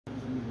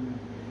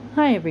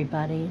Hi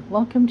everybody,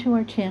 welcome to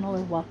our channel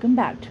or welcome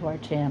back to our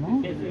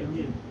channel.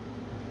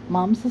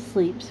 Mom's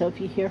asleep, so if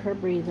you hear her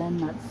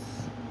breathing, that's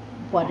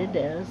what it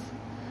is.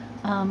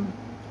 My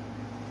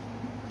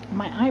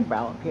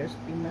eyebrow appears to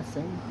be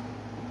missing.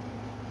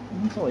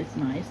 It's always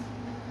nice.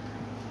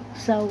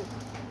 So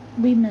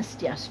we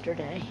missed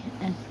yesterday,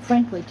 and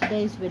frankly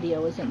today's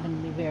video isn't going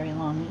to be very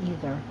long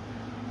either.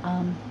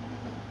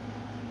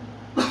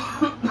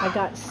 I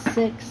got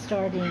sick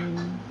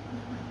starting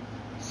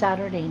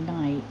Saturday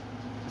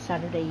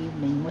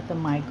evening with a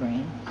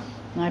migraine,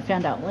 and I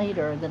found out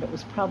later that it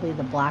was probably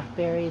the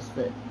blackberries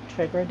that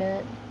triggered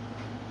it,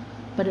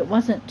 but it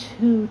wasn't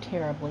too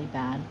terribly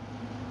bad.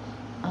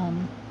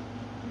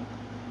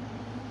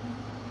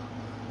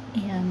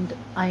 And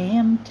I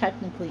am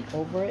technically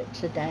over it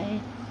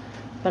today,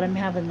 but I'm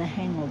having the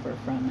hangover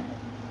from it,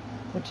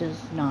 which is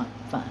not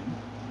fun.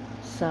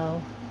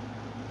 So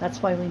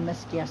that's why we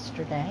missed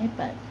yesterday,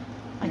 but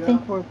I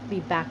think we'll be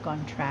back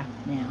on track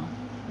now.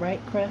 Right,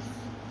 Chris?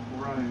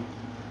 Right.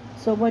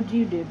 So what'd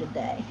you do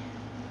today?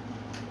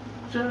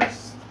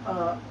 Just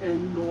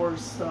indoor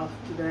stuff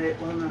today.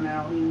 It wasn't an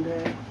outing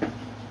day.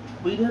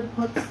 We did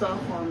put stuff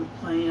on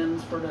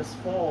plans for this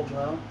fall,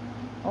 though.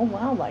 Oh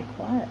wow, like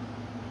what?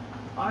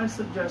 I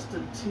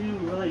suggested two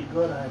really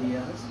good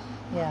ideas.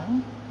 Yeah?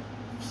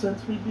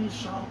 Since we'd be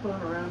shopping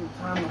around the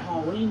time the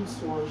Halloween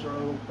stores are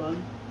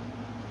open,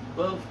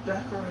 both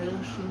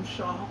decoration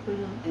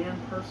shopping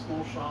and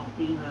personal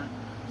shopping at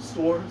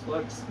stores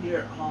like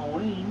Spirit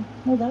Halloween.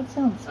 Well, that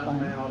sounds An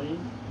fun.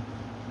 outing.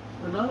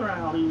 Another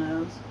outing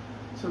is,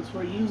 since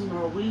we're using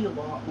our Wii a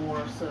lot more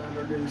at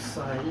our new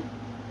site,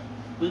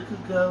 we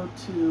could go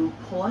to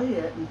Play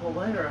It and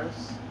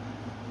Polaris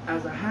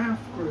as a half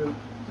group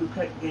to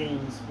pick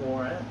games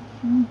for it.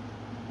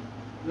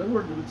 Those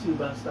were the two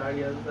best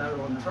ideas that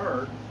everyone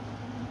heard.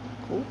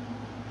 Cool.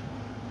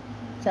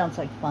 Sounds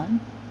like fun.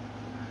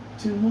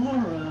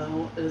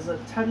 Tomorrow is a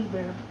teddy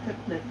bear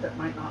picnic that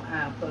might not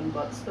happen,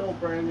 but still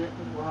bring it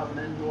and we'll have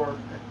an indoor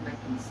picnic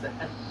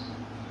instead.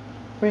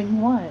 Bring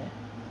what?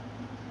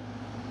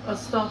 A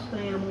stuffed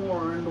animal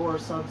or indoor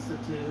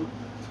substitute.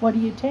 What are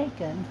you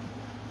taking?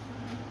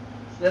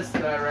 This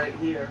guy right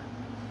here.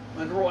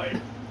 My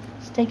droid.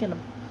 It's taking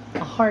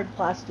a hard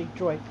plastic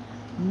droid,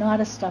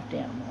 not a stuffed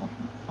animal.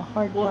 A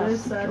hard Well, plastic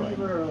is that droid.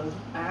 either an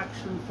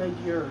action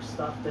figure or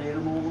stuffed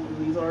animal?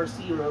 And these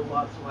RC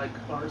robots are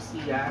like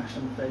RC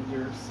action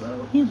figures,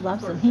 so... He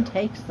loves them. He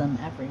takes them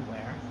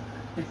everywhere.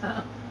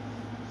 Yeah.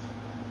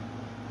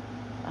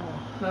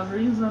 Now, the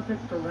reason I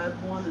picked the red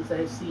one is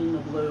they've seen the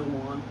blue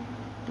one.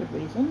 Good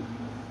reason.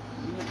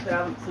 They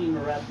haven't seen the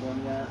red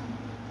one yet.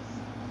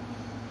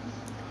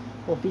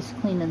 Wolfie's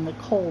cleaning the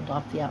cold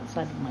off the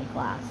outside of my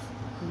glass.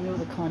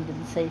 The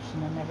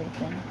condensation and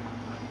everything.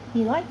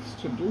 He likes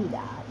to do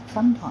that.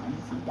 Sometimes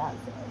he does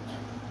it.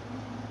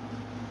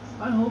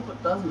 I hope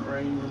it doesn't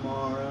rain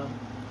tomorrow.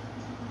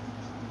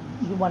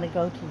 You want to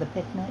go to the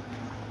picnic?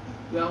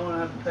 Yeah, I want to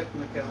have a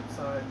picnic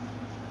outside.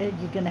 Are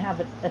you going to have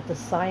it at the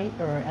site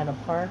or at a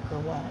park or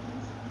what?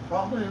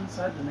 Probably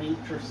inside the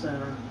nature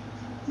center,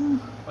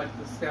 like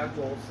the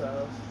schedule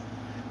says.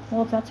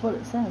 Well, if that's what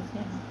it says,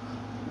 yeah.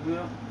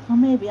 Yeah. Well,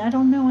 maybe. I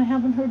don't know. I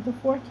haven't heard the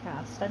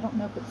forecast. I don't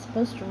know if it's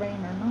supposed to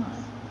rain or not.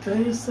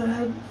 They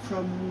said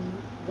from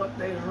what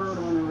they heard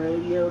on the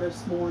radio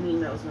this morning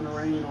that it was going to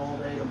rain all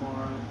day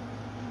tomorrow.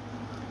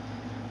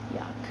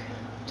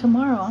 Yuck.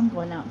 Tomorrow I'm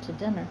going out to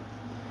dinner.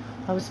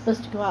 I was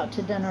supposed to go out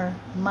to dinner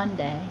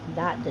Monday.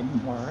 That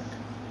didn't work.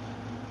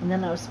 And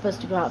then I was supposed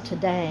to go out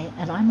today,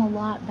 and I'm a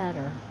lot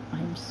better.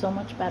 I'm so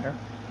much better,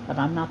 but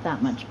I'm not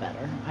that much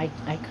better. I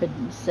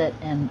couldn't sit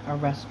in a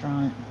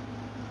restaurant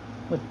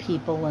with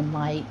people and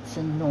lights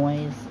and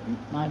noise.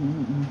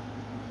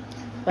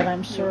 But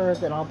I'm sure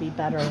that I'll be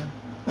better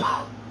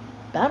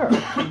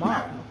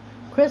tomorrow.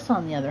 Chris,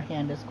 on the other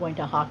hand, is going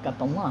to hawk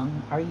up a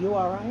lung. Are you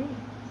all right?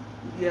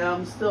 Yeah,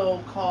 I'm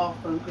still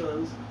coughing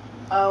because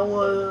I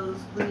was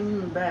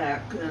leaning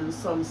back and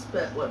some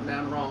spit went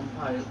down the wrong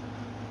pipe.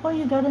 Oh,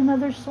 you got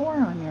another sore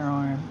on your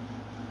arm.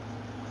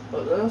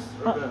 But this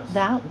or this?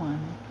 That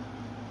one.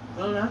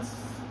 Well, that's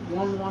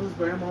one of the ones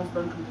Grandma's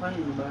been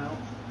complaining about.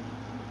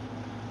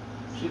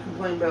 She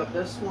complained about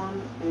this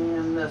one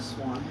and this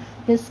one.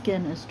 His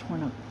skin is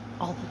torn up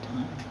all the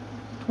time,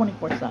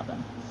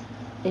 24/7.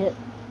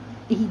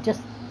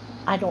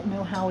 I don't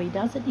know how he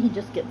does it. He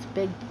just gets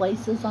big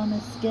places on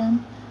his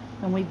skin.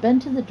 And we've been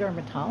to the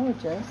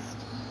dermatologist.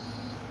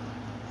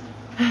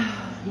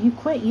 You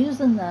quit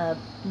using the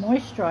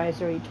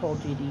moisturizer he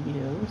told you to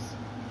use.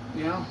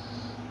 Yeah.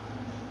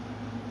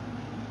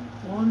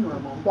 One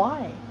of them.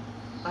 Why?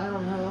 I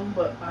don't know,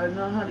 but I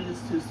know how these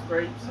two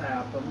scrapes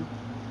happen.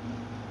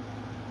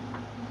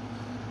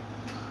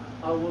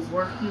 I was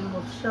working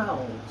with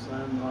shelves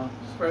and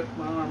scraped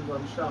my arms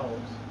on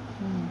shelves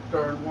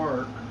during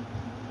work.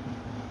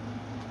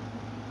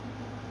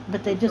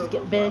 But they just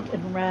get big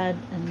and red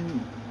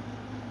and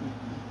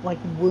like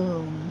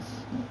wounds,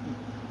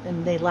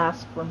 and they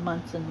last for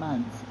months and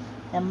months,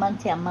 and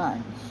months and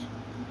months.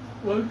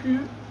 Like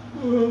it?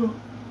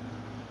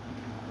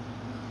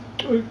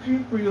 I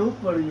keep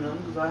reopening them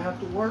because I have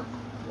to work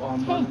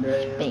on Thanks,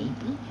 Monday.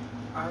 baby.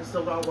 I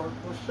still got to work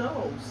with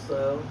shelves,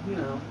 so, you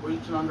know,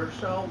 reaching under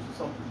shelves if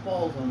something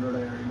falls under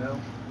there, you know.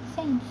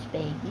 Thanks,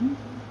 baby.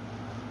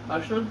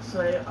 I should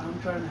say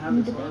I'm trying to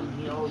have this one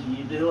heal,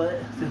 you do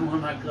it, than one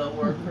of my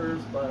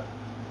coworkers, but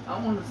I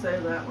don't want to say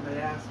that when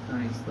they ask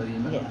nicely, you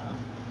know. Yeah.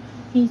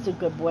 He's a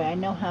good boy. I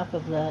know half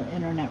of the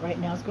internet right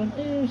now is going,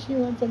 ooh, she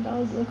lets a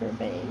dog lick her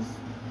face.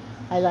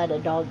 I let a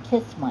dog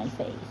kiss my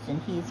face,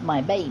 and he's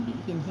my baby,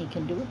 and he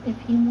can do it if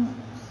he wants.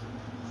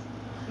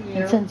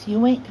 Yeah. And since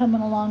you ain't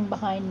coming along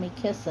behind me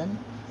kissing,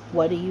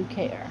 what do you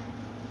care?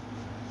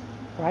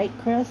 Right,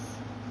 Chris?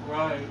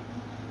 Right.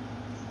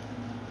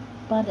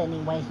 But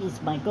anyway,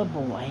 he's my good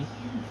boy.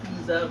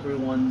 He's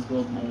everyone's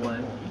good boy.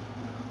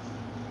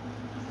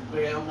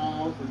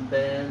 Grandmas and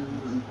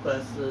Bens and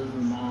Quesses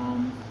and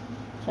Moms.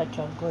 Such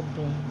a good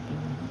baby.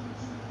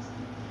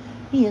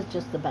 He is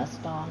just the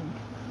best dog.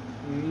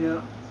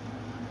 Yeah.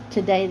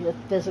 Today the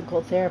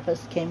physical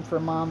therapist came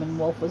for Mom, and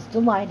Wolf was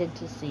delighted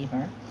to see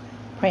her.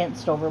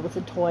 Pranced over with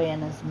a toy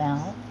in his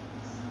mouth.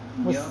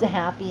 Was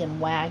happy and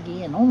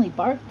waggy and only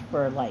barked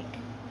for like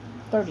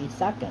 30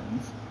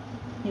 seconds.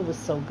 He was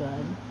so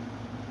good.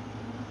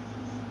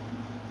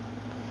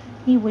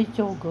 He was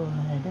so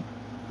good.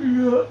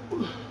 Yeah.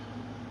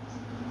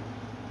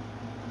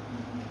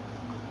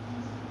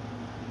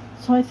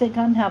 So I think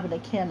I'm having a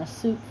can of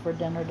soup for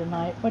dinner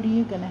tonight. What are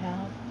you going to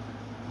have?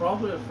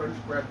 Probably a French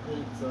bread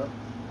pizza.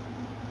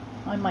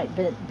 I might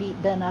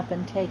beat Ben up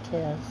and take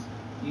his.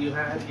 You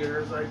had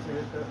yours, I take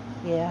it.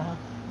 Yeah,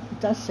 it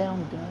does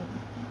sound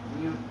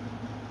good. Yeah.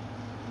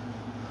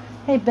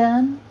 Hey,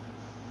 Ben.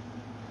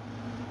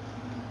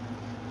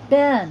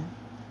 Ben.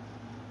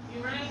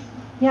 You ready?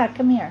 Yeah,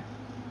 come here.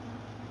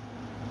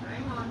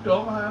 Hang on.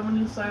 Don't have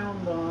any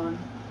sound on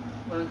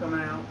when I come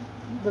out.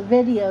 The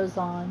video's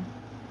on.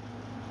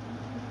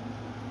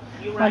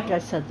 You ready? Like I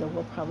said, though,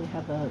 we'll probably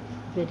have a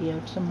video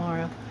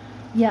tomorrow.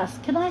 Yes,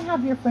 can I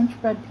have your French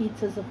bread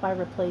pizzas if I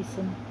replace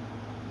them?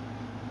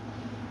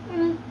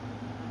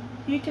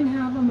 You can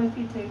have them if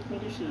you take me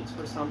to Shoots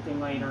for something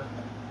later.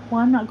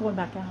 Well, I'm not going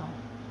back out.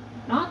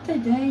 Not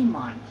today,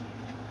 mind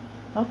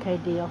you. Okay,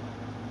 deal.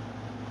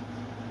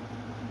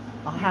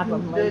 I'll have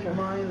them later. Dig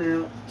mine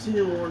out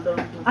too. We're done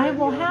with the I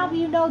will video. have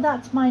you know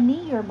that's my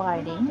knee you're I'm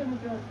not biting. gonna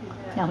go through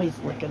that. Now he's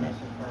licking it.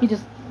 He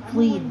just I'm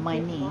fleed going to my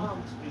get knee.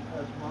 Mom's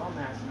because Mom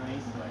has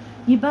nice legs.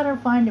 You better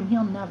find him.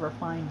 He'll never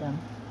find him.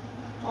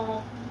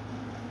 Oh,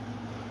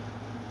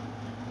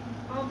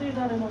 I'll do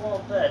that in a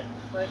little bit.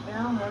 Right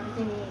now,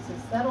 everything needs to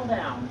settle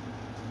down.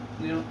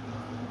 Yeah.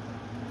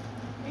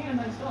 And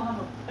I still have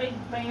a big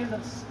band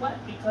of sweat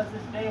because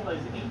this day was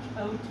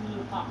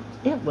HO2 hot.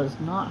 It was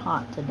not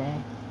hot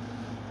today.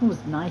 It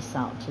was nice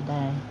out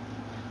today.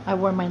 I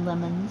wore my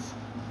lemons.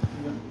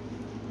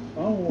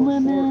 Oh,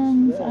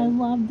 Lemons. I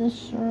love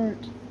this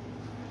shirt.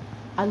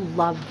 I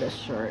love this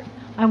shirt.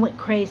 I went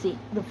crazy.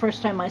 The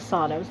first time I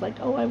saw it, I was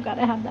like, oh, I've got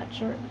to have that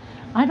shirt.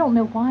 I don't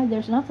know why.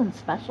 There's nothing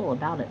special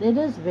about it. It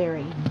is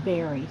very,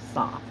 very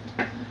soft.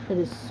 It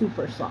is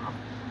super soft.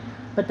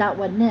 But that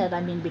wasn't it.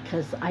 I mean,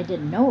 because I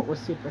didn't know it was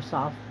super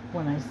soft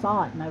when I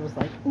saw it. And I was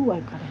like, ooh,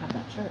 I've got to have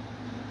that shirt.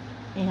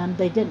 And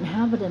they didn't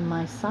have it in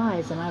my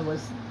size. And I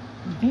was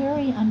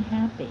very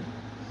unhappy.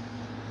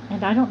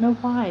 And I don't know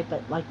why,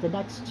 but like the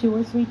next 2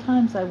 or 3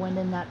 times I went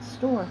in that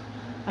store,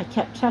 I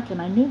kept checking.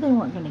 I knew they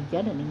weren't going to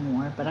get any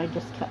more, but I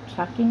just kept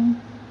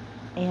checking.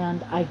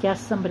 And I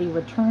guess somebody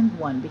returned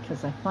one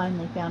because I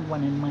finally found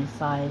one in my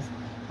size.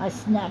 I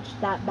snatched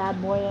that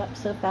bad boy up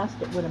so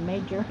fast it would have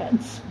made your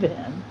head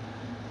spin.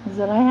 I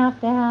said, I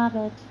have to have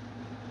it.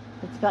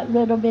 It's got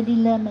little bitty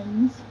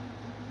lemons.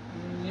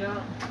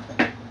 Yeah.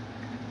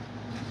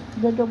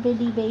 Little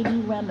bitty baby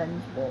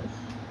lemons, Wolf.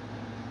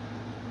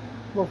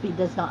 Wolfie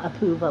does not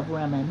approve of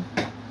lemon.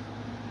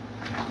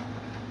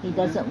 He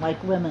doesn't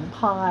like lemon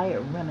pie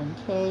or lemon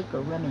cake or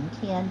lemon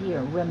candy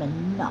or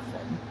lemon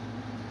nothing.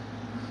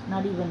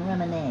 Not even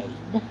lemonade.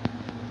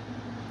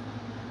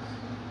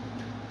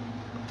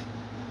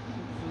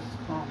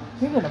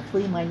 You're going to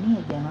flea my knee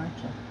again, aren't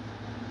you?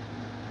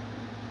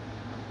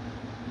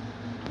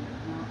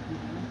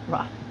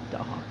 Rotten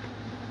dog.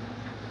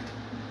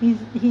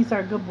 He's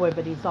our good boy,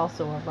 but he's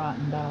also a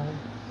rotten dog.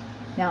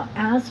 Now,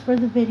 as for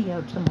the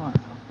video tomorrow,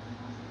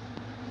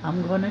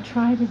 I'm going to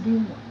try to do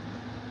one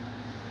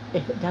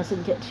if it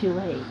doesn't get too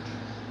late.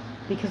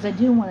 Because I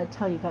do want to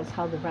tell you guys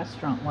how the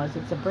restaurant was.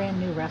 It's a brand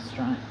new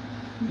restaurant.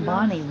 Yeah.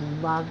 Bonnie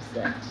loves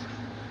it.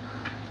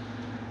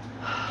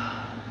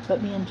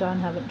 But me and John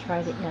haven't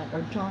tried it yet.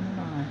 Or John and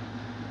I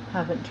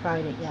haven't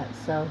tried it yet.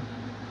 So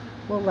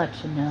we'll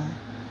let you know.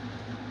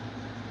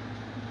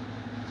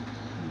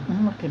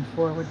 I'm looking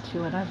forward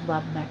to it. I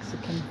love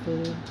Mexican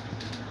food.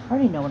 I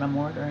already know what I'm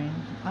ordering.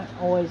 I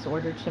always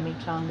order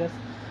chimichangas.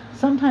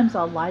 Sometimes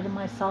I'll lie to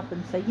myself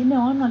and say, you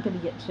know, I'm not going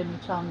to get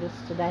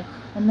chimichangas today.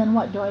 And then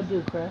what do I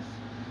do, Chris?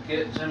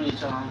 Get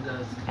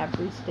chimichangas.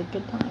 Every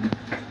stinking time.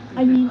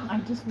 I mean, I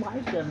just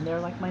like them. They're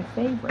like my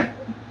favorite.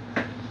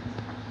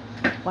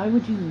 Why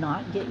would you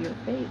not get your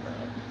favorite?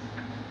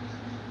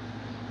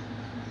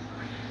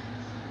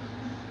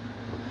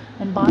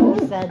 And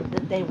Bonnie said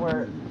that they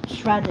were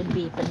shredded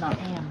beef and not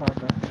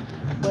hamburger,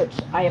 which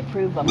I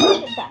approve of.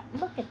 Look at that.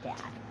 Look at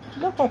that.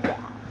 Look at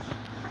that.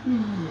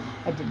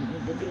 I didn't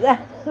mean to do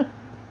that.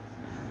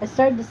 I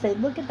started to say,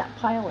 look at that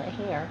pile of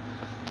hair.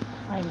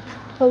 I'm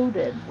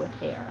coated with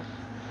hair.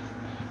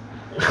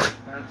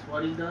 That's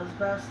what he does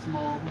best,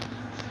 Mom.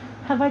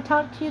 Have I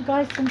talked to you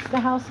guys since the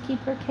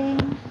housekeeper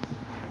came?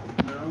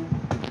 No.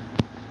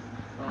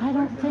 I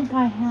don't think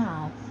I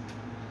have.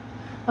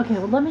 Okay,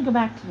 well, let me go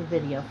back to the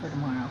video for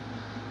tomorrow.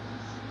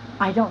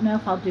 I don't know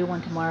if I'll do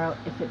one tomorrow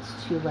if it's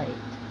too late.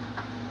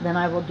 Then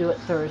I will do it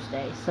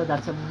Thursday. So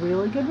that's a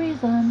really good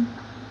reason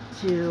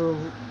to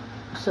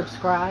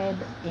subscribe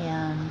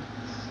and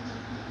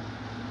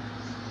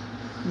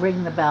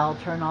ring the bell,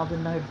 turn all the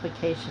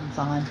notifications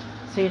on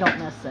so you don't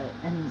miss it.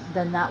 And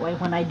then that way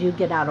when I do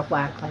get out of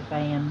whack like I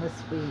am this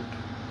week,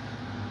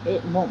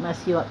 it won't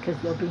mess you up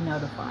because you'll be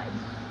notified.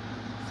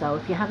 So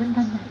if you haven't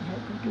done that yet,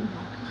 go do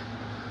that.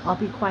 I'll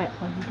be quiet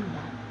while you do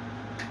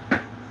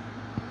that.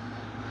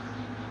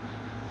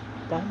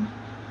 Done?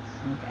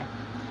 Okay.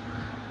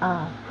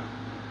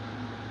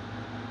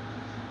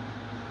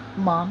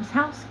 Mom's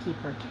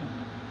housekeeper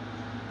came.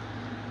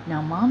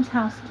 Now, Mom's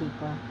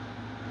housekeeper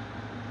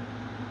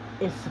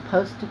is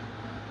supposed to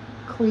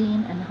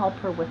clean and help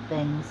her with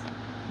things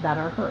that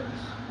are hers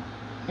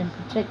in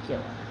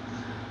particular.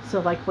 So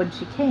like when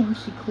she came,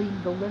 she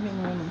cleaned the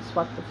living room and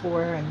swept the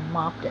floor and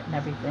mopped it and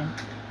everything,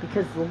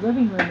 because the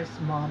living room is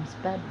Mom's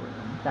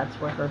bedroom. That's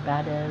where her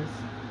bed is,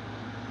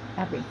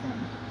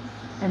 everything.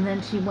 And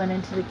then she went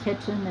into the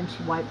kitchen and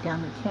she wiped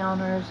down the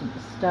counters and the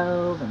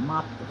stove and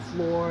mopped the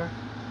floor.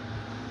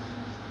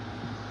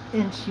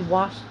 And she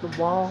washed the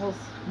walls.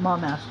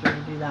 Mom asked her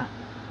to do that.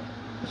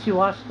 She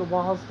washed the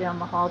walls down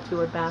the hall to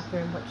her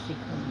bathroom, which she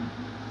cleaned.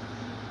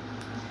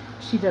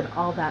 She did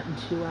all that in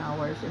 2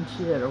 hours, and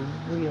she did a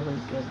really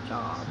good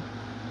job.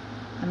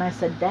 And I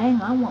said,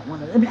 dang, I want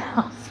one of them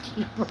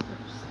housekeepers.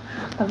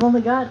 I've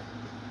only got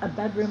a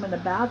bedroom and a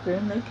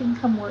bathroom. They can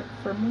come work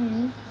for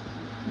me.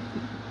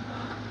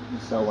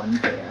 So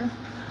unfair.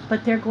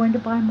 But they're going to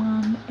buy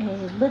Mom a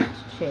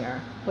lift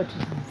chair, which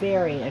is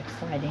very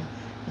exciting.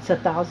 It's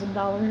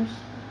 $1,000.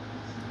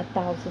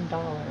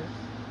 $1,000.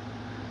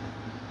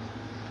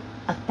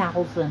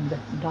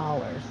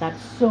 $1,000.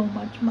 That's so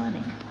much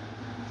money.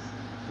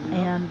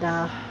 And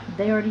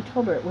they already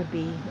told her it would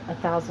be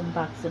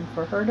 $1,000, and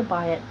for her to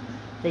buy it,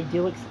 they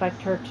do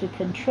expect her to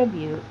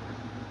contribute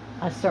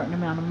a certain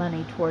amount of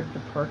money toward the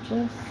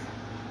purchase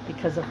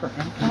because of her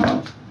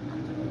income.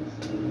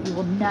 You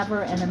will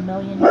never in a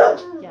million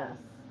years guess.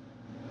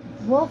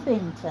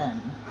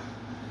 Wolfington.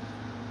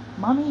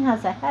 Mommy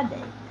has a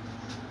headache.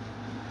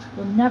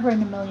 You'll never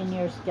in a million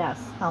years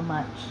guess how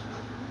much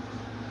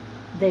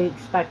they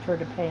expect her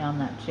to pay on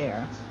that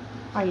chair.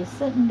 Are you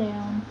sitting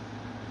down?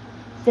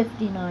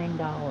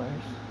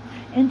 $59.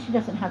 And she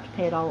doesn't have to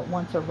pay it all at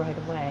once or right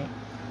away.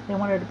 They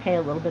want her to pay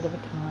a little bit of a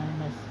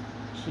time as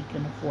she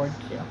can afford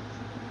to.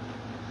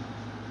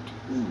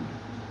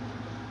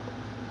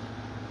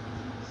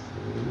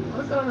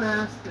 I'm gonna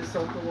ask you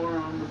something while we're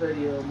on the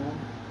video, Mom.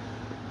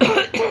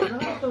 Did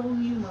I show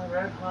you my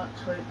red hot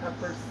chili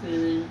pepper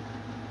CD?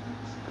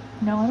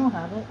 No, I don't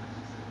have it.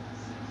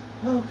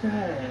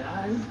 Okay,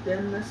 I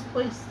then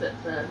misplaced it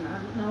then. I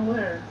don't know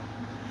where.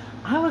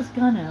 I was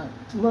gonna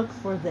look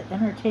for the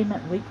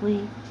Entertainment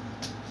Weekly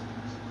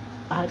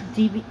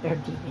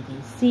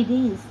DVDs,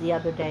 CDs the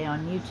other day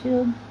on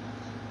YouTube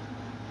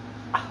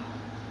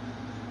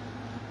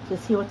to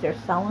see what they're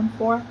selling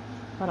for,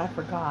 but I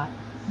forgot.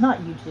 Not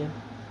YouTube.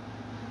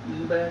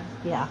 eBay?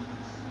 Yeah.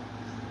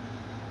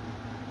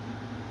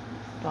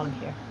 Dog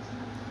here.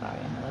 Sorry,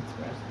 I know that's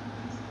gross.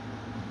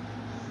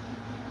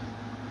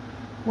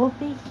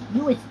 Wolfie,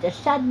 you was the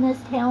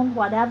shednest hound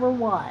whatever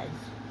was.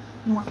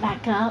 You want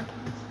back up?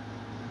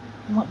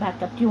 You want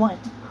back up? Do you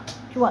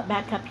want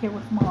back up here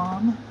with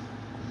Mom?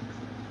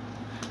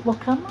 Well,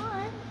 come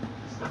on.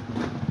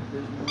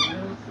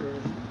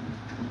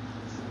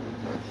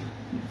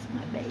 It's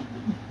my baby.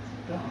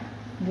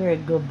 You're a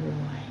good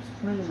boy.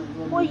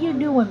 What are you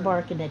doing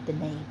barking at the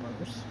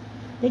neighbors?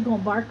 They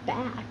gonna bark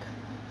back.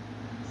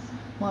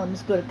 One of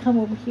them's gonna come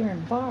over here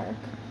and bark.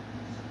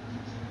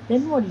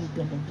 Then what are you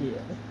gonna do?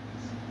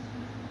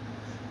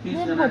 He's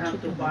Then gonna what have you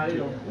to gonna bite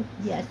do? him.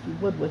 Yes, you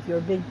would with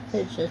your big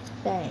vicious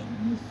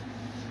fangs.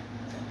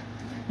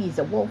 He's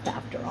a wolf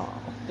after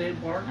all. They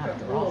bark After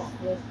at Wolf. all.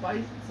 Wolf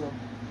bites them.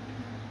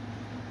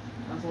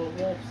 That's what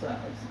Wolf says.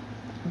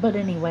 But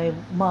anyway,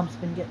 Mom's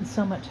been getting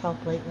so much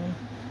help lately,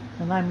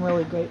 and I'm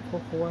really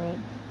grateful for it.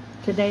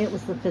 Today it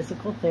was the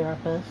physical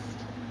therapist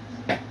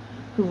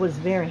who was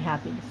very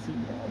happy to see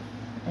Wolf,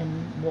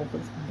 and Wolf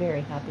was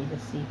very happy to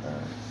see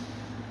her.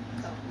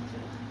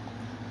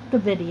 The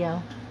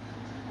video.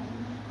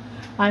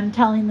 I'm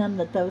telling them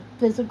that the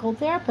physical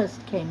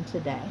therapist came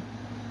today,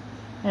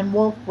 and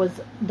Wolf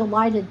was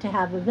delighted to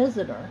have a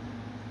visitor.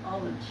 Oh,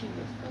 and she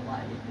was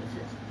delighted with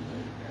his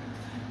behavior.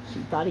 She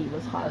thought he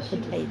was hot She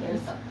was potatoes. scared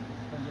of him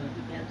when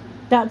he began to-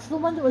 That's the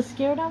one that was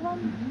scared of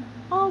him?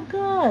 Oh,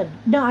 good.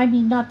 No, I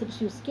mean, not that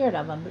she was scared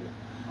of him, but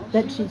Oh,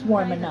 that she she's was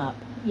warming afraid of up.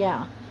 him.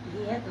 Yeah.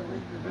 He had to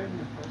leave the room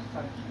the first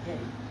time she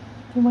came.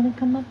 You want to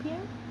come up here?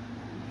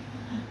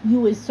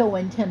 You was so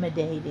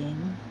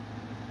intimidating.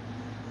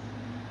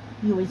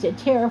 You was a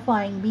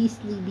terrifying,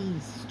 beastly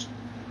beast.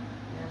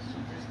 Yeah,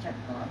 she just kept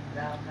going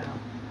down.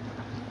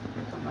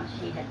 So much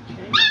she had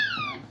changed.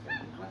 I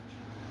said, what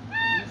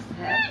used to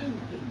happen to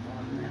people?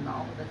 And then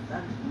all of a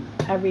sudden,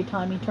 Every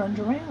time he turned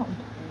around.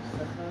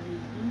 there's somebody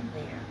new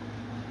there.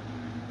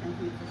 And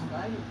he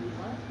decided he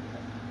loved her.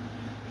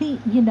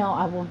 He,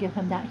 I will give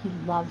him that. He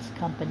loves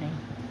company.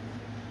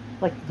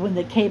 Like when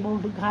the cable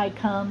guy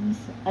comes,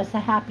 that's the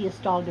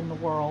happiest dog in the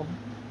world.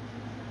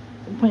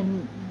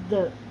 When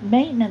the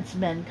maintenance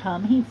men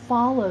come, he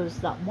follows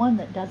that one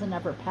that doesn't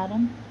ever pet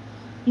him.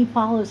 He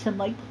follows him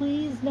like,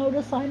 please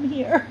notice I'm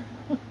here.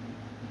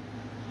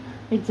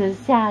 It's a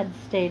sad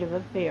state of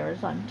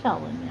affairs, I'm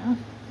telling you.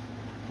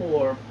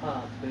 Poor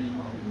puppy.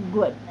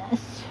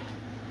 Goodness.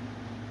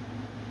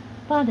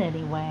 But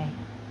anyway,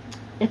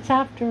 it's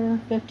after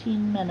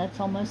 15 minutes,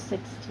 almost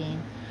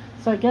 16.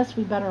 So I guess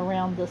we better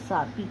round this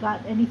up. You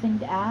got anything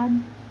to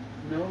add?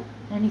 Nope,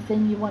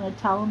 Anything you want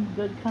to tell them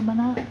good coming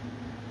up?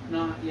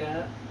 not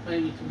yet.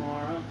 Maybe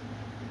tomorrow.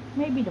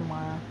 Maybe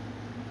tomorrow.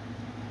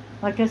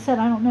 Like I said,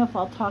 I don't know if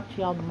I'll talk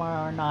to y'all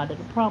tomorrow or not.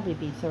 It'll probably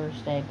be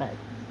Thursday, but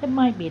it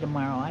might be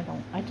tomorrow. I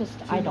don't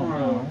Tomorrow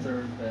know. or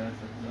Thursday, I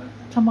should say.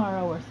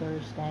 Tomorrow or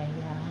Thursday,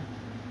 yeah.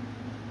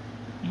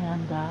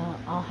 And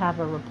I'll have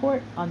a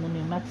report on the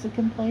New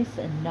Mexican place,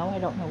 and no, I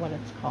don't know what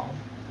it's called.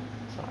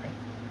 Sorry.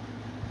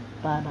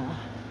 But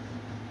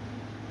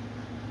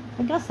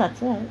I guess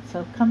that's it.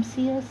 So come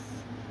see us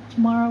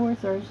tomorrow or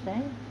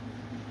Thursday.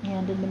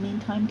 And in the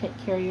meantime, take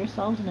care of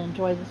yourselves and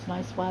enjoy this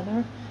nice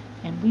weather.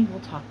 And we will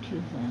talk to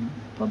you then.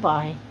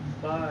 Bye-bye.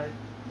 Bye.